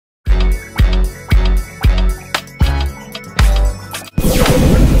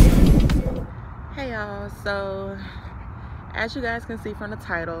y'all, so as you guys can see from the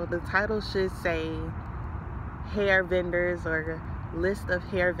title should say hair vendors or list of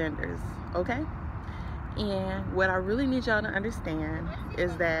hair vendors, okay? And what I really need y'all to understand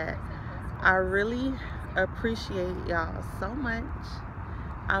is that I really appreciate y'all so much.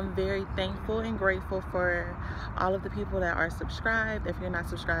 I'm very thankful and grateful for all of the people that are subscribed. If you're not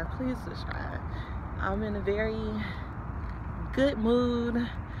subscribed, please subscribe. I'm in a very good mood,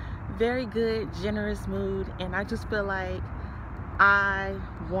 very good, generous mood, and I just feel like I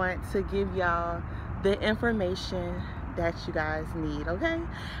want to give y'all the information that you guys need, okay?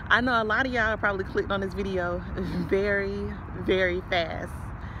 I know a lot of y'all probably clicked on this video very, very fast.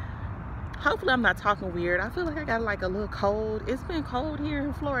 Hopefully I'm not talking weird. I feel like I got like a little cold. It's been cold here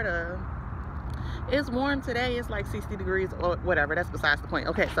in Florida. It's warm today. It's like 60 degrees or whatever. That's besides the point.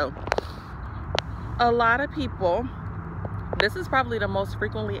 Okay, so a lot of people, this is probably the most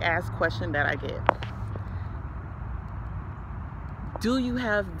frequently asked question that I get. Do you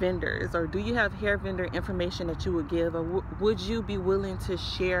have vendors, or do you have hair vendor information that you would give, or would you be willing to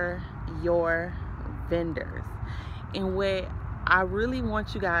share your vendors? And what I really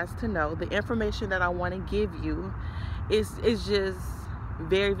want you guys to know, the information that I want to give you is just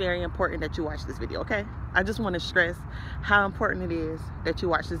very, very important that you watch this video, okay? I just want to stress how important it is that you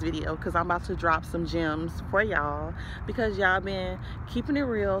watch this video, because I'm about to drop some gems for y'all, because y'all been keeping it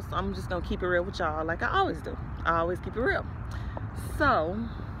real. So I'm just gonna keep it real with y'all like I always do. I always keep it real. So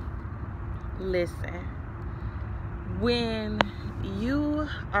listen, when you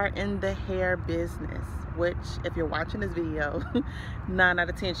are in the hair business, which if you're watching this video 9 out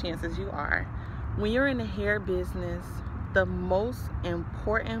of 10 chances you are, when you're in the hair business, the most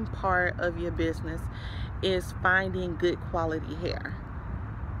important part of your business is finding good quality hair.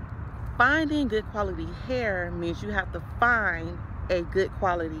 Finding good quality hair means you have to find a good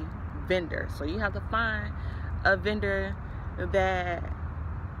quality vendor. So you have to find a vendor that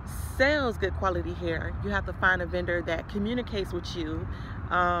sells good quality hair. You have to find a vendor that communicates with you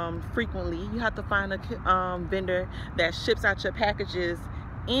frequently. You have to find a vendor that ships out your packages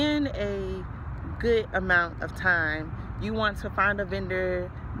in a good amount of time. You want to find a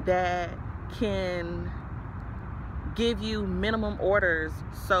vendor that can give you minimum orders,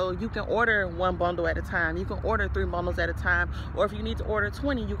 so you can order 1 bundle at a time. You can order 3 bundles at a time, or if you need to order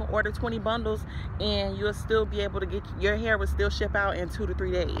 20, you can order 20 bundles and you'll still be able to get your hair will still ship out in 2 to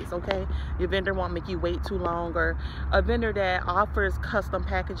 3 days, okay? Your vendor won't make you wait too long. Or a vendor that offers custom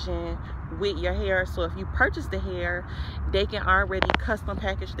packaging with your hair, so if you purchase the hair, they can already custom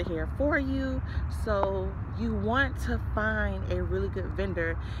package the hair for you. So you want to find a really good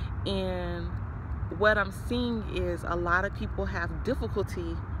vendor, and what I'm seeing is a lot of people have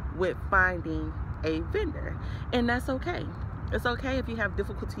difficulty with finding a vendor, and that's okay. It's okay if you have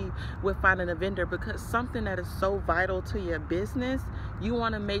difficulty with finding a vendor, because something that is so vital to your business, you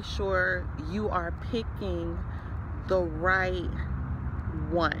want to make sure you are picking the right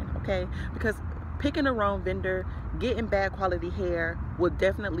one, okay? Because picking the wrong vendor, getting bad quality hair will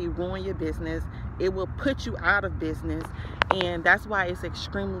definitely ruin your business. It will put you out of business, and that's why it's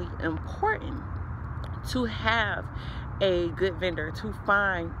extremely important to have a good vendor, to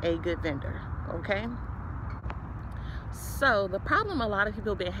find a good vendor, okay? So the problem a lot of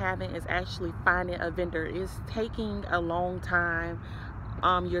people have been having is actually finding a vendor. It's taking a long time.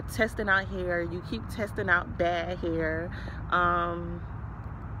 You're testing out hair, you keep testing out bad hair.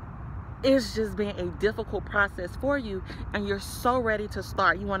 It's just been a difficult process for you, and you're so ready to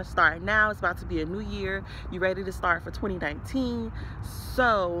start. You want to start now. It's about to be a new year. You're ready to start for 2019.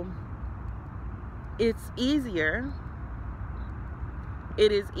 So it's easier.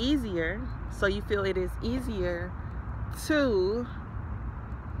 It is easier. So you feel it is easier to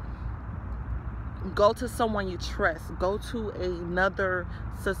go to someone you trust. Go to another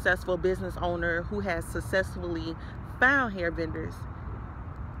successful business owner who has successfully found hair vendors.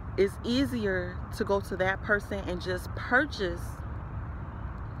 It's easier to go to that person and just purchase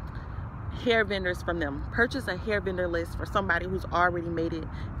hair vendors from them. Purchase a hair vendor list for somebody who's already made it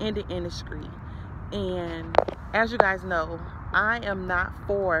in the industry. And as you guys know, I am not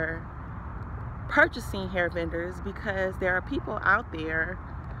for purchasing hair vendors, because there are people out there,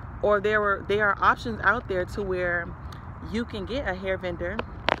 or there are options out there to where you can get a hair vendor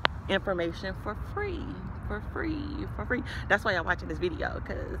information for free. That's why y'all watching this video,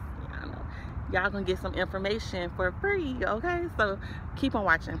 because y'all know y'all gonna get some information for free, okay? So keep on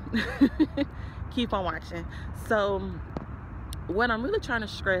watching. Keep on watching. So what I'm really trying to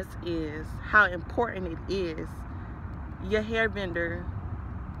stress is how important it is your hair vendor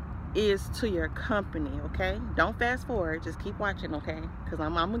is to your company, okay? Don't fast forward, just keep watching, okay? Because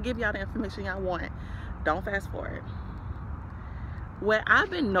I'm gonna give y'all the information y'all want. Don't fast forward. What I've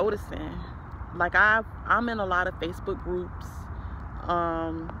been noticing, like I'm in a lot of Facebook groups,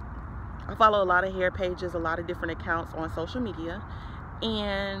 I follow a lot of hair pages, a lot of different accounts on social media,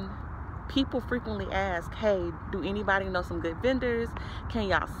 and people frequently ask, hey, do anybody know some good vendors? Can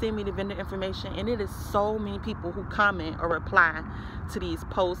y'all send me the vendor information? And it is so many people who comment or reply to these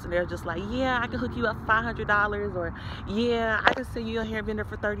posts, and they're just like, yeah, I can hook you up $500, or yeah, I can send you a hair vendor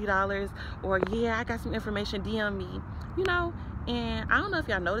for $30, or yeah, I got some information, DM me, you know. And I don't know if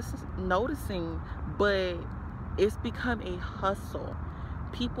y'all noticing, but it's become a hustle.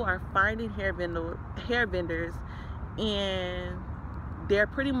 People are finding hair vendors, and they're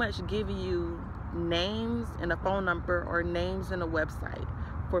pretty much giving you names and a phone number or names and a website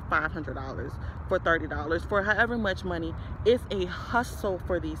for $500, for $30, for however much money. It's a hustle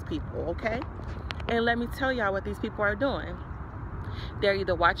for these people, okay? And let me tell y'all what these people are doing. They're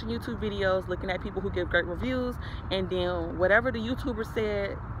either watching YouTube videos, looking at people who give great reviews, and then whatever the YouTuber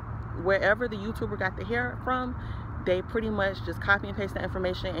said, wherever the YouTuber got the hair from, they pretty much just copy and paste the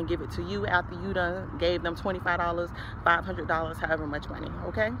information and give it to you after you done gave them $25, $500, however much money,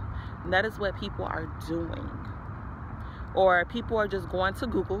 okay? And that is what people are doing. Or people are just going to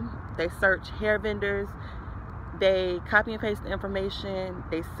Google, they search hair vendors, they copy and paste the information,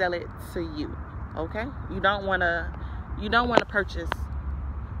 they sell it to you, okay? You don't want to purchase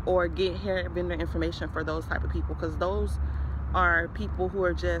or get hair vendor information for those type of people, because those are people who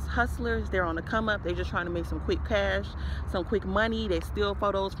are just hustlers. They're on the come up. They're just trying to make some quick cash, some quick money. They steal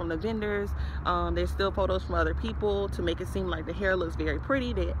photos from the vendors. They steal photos from other people to make it seem like the hair looks very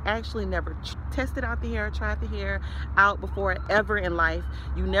pretty. They actually never tested out the hair, tried the hair out before ever in life.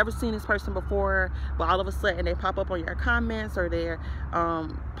 You never seen this person before, but all of a sudden they pop up on your comments, or they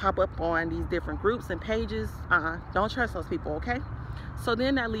pop up on these different groups and pages. Don't trust those people, okay? So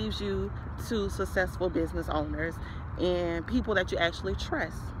then that leaves you to successful business owners and people that you actually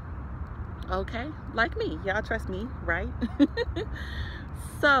trust, okay? Like me. Y'all trust me, right?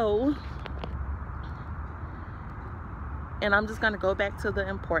 So, and I'm just gonna go back to the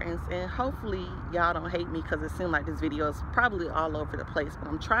importance, and hopefully y'all don't hate me, because it seems like this video is probably all over the place, but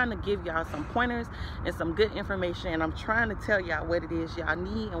I'm trying to give y'all some pointers and some good information, and I'm trying to tell y'all what it is y'all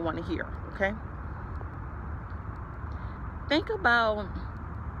need and want to hear, okay? Think about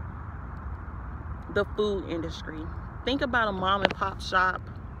the food industry. Think about a mom and pop shop,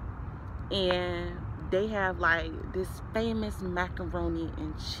 and they have like this famous macaroni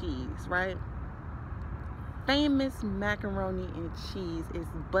and cheese, right? Famous macaroni and cheese is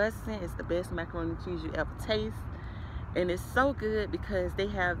bussin'. It's the best macaroni and cheese you ever taste, and it's so good because they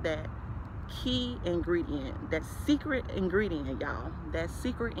have that key ingredient, that secret ingredient, y'all. That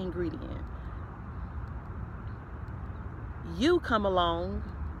secret ingredient. You come along,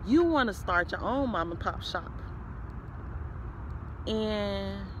 you want to start your own mom and pop shop,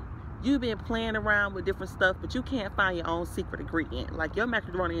 and you've been playing around with different stuff, but you can't find your own secret ingredient. Like, your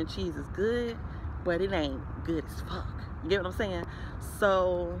macaroni and cheese is good, but it ain't good as fuck. You get what I'm saying?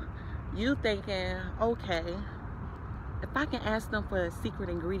 So you thinking, okay, if I can ask them for a secret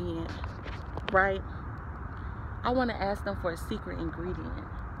ingredient, right? I want to ask them for a secret ingredient.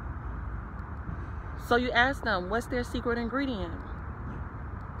 So you ask them, what's their secret ingredient?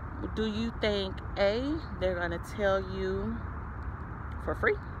 Do you think A, they're gonna tell you for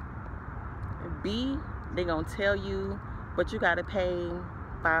free? B, they're gonna tell you, but you gotta pay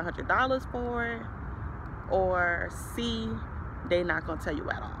 $500 for it? Or C, they're not gonna tell you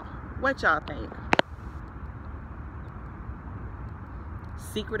at all? What y'all think?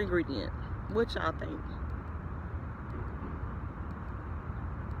 Secret ingredient. What y'all think?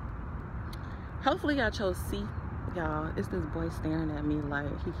 Hopefully y'all chose C. Y'all, it's this boy staring at me, like,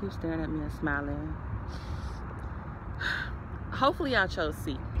 he keeps staring at me and smiling. Hopefully y'all chose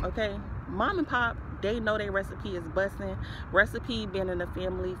C, okay? Mom and pop, they know their recipe is busting. Recipe been in the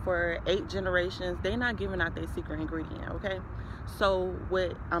family for 8 generations. They not giving out their secret ingredient, okay? So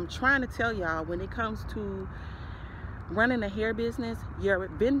what I'm trying to tell y'all, when it comes to running a hair business, your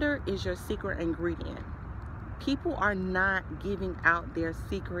vendor is your secret ingredient. People are not giving out their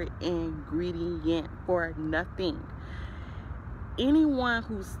secret ingredient for nothing. Anyone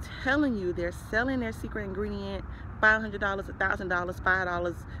who's telling you they're selling their secret ingredient, $500, $1,000,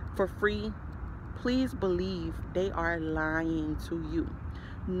 $5 for free, please believe they are lying to you.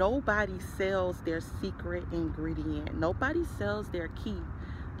 Nobody sells their secret ingredient. Nobody sells their key.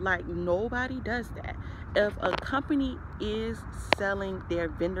 Like, nobody does that. If a company is selling their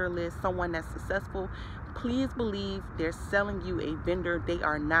vendor list, someone that's successful, please believe they're selling you a vendor they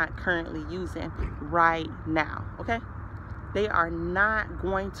are not currently using right now, okay? They are not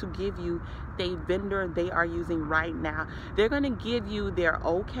going to give you the vendor they are using right now. They're going to give you their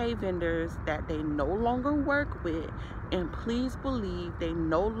okay vendors that they no longer work with. And please believe they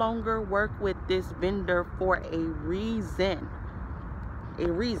no longer work with this vendor for a reason. A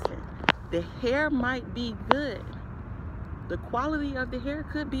reason. The hair might be good. The quality of the hair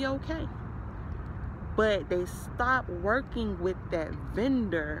could be okay. But they stopped working with that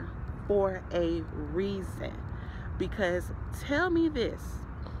vendor for a reason. Because tell me this.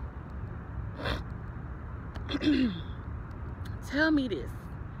 Tell me this.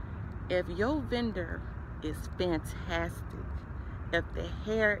 If your vendor is fantastic, if the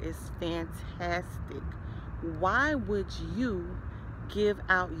hair is fantastic, why would you give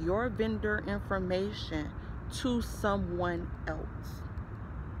out your vendor information to someone else?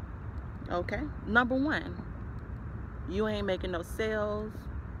 Okay? Number one, you ain't making no sales.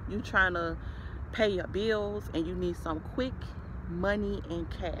 You trying to pay your bills and you need some quick money and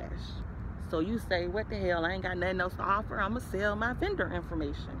cash. So you say, what the hell, I ain't got nothing else to offer, I'm gonna sell my vendor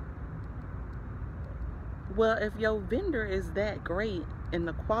information. Well, if your vendor is that great and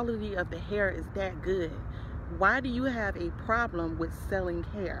the quality of the hair is that good, why do you have a problem with selling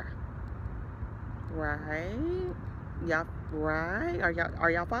hair? Right? Y'all, right? Are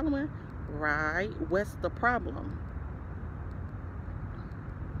y'all following? Right? What's the problem?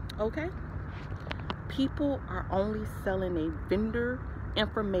 Okay? People are only selling a vendor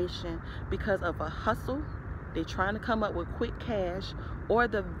information because of a hustle. They're trying to come up with quick cash, or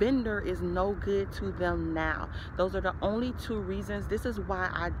the vendor is no good to them now. Those are the only two reasons. This is why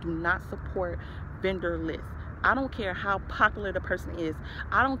I do not support vendor lists. I don't care how popular the person is.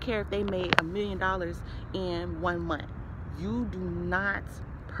 I don't care if they made $1 million in 1 month. You do not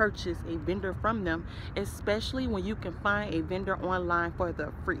purchase a vendor from them, especially when you can find a vendor online for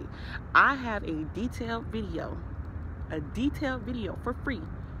the free. I have a detailed video for free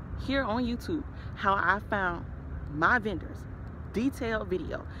here on YouTube, how I found my vendors. Detailed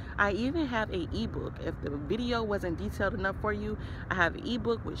video. I even have a ebook. If the video wasn't detailed enough for you, I have an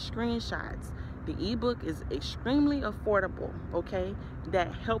ebook with screenshots. The ebook is extremely affordable, okay?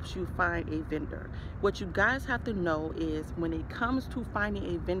 That helps you find a vendor. What you guys have to know is when it comes to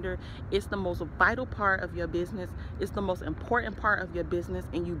finding a vendor, it's the most vital part of your business. It's the most important part of your business,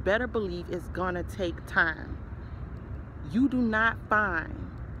 and you better believe it's gonna take time. You do not find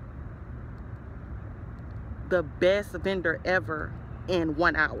the best vendor ever in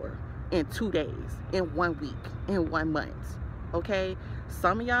 1 hour, in 2 days, in 1 week, in 1 month. Okay,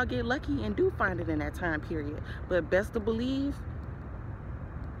 some of y'all get lucky and do find it in that time period, but best to believe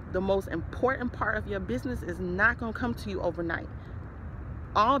the most important part of your business is not going to come to you overnight.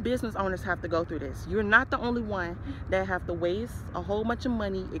 All business owners have to go through this. You're not the only one that have to waste a whole bunch of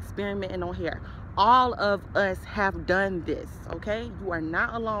money experimenting on hair. All of us have done this, okay? You are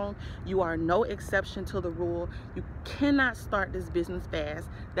not alone. You are no exception to the rule. You cannot start this business fast.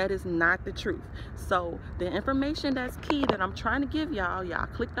 That is not the truth. So the information that's key that I'm trying to give y'all, y'all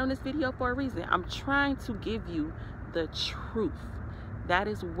clicked on this video for a reason. I'm trying to give you the truth. That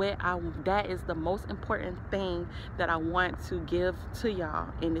is that is the most important thing that I want to give to y'all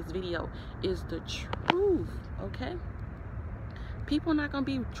in this video, is the truth, okay? People not gonna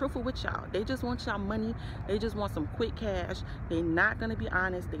be truthful with y'all. They just want y'all money. They just want some quick cash. They're not gonna be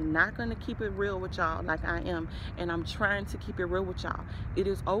honest. They're not gonna keep it real with y'all like I am, and I'm trying to keep it real with y'all. It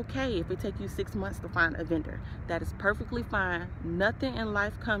is okay if it takes you 6 months to find a vendor. That is perfectly fine. Nothing in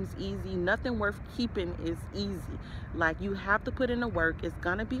life comes easy. Nothing worth keeping is easy. Like, you have to put in the work. It's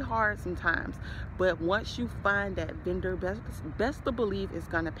gonna be hard sometimes, but once you find that vendor, best to believe it's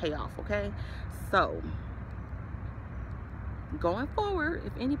gonna pay off, okay? So going forward,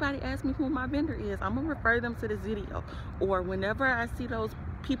 if anybody asks me who my vendor is, I'm gonna refer them to this video. Or whenever I see those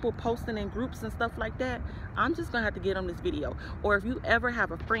people posting in groups and stuff like that, I'm just gonna have to get on this video. Or if you ever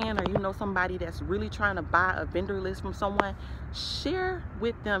have a friend or you know somebody that's really trying to buy a vendor list from someone, share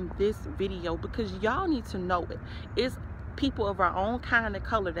with them this video, because y'all need to know it. It's people of our own kind of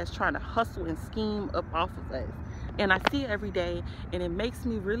color that's trying to hustle and scheme up off of us. And I see it every day, and it makes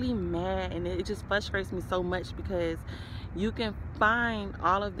me really mad, and it just frustrates me so much, because you can find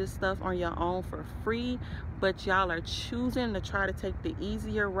all of this stuff on your own for free, but y'all are choosing to try to take the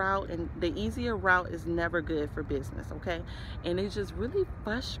easier route, and the easier route is never good for business, okay? And it just really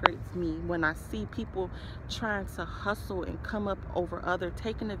frustrates me when I see people trying to hustle and come up over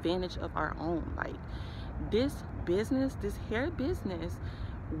taking advantage of our own. Like, this business, this hair business,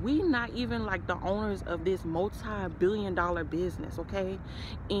 we not even like the owners of this multi-billion-dollar business, okay?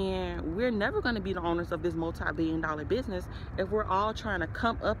 And we're never going to be the owners of this multi-billion-dollar business if we're all trying to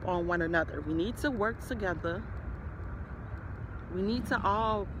come up on one another. We need to work together. We need to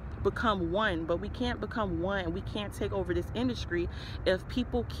all become one, but we can't become one. We can't take over this industry if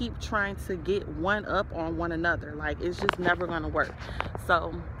people keep trying to get one up on one another. Like, it's just never going to work.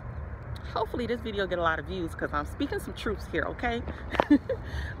 So hopefully this video get a lot of views, because I'm speaking some truths here, okay?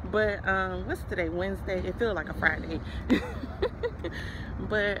 But what's today? Wednesday. It feels like a Friday.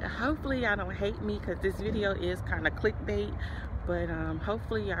 But hopefully y'all don't hate me, because this video is kind of clickbait. But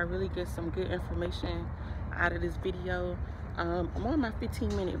hopefully y'all really get some good information out of this video. I'm on my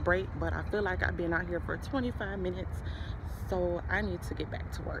 15-minute break, but I feel like I've been out here for 25 minutes, so I need to get back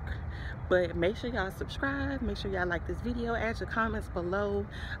to work. But make sure y'all subscribe, make sure y'all like this video, add your comments below.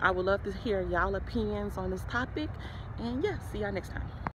 I would love to hear y'all opinions on this topic, and yeah, see y'all next time.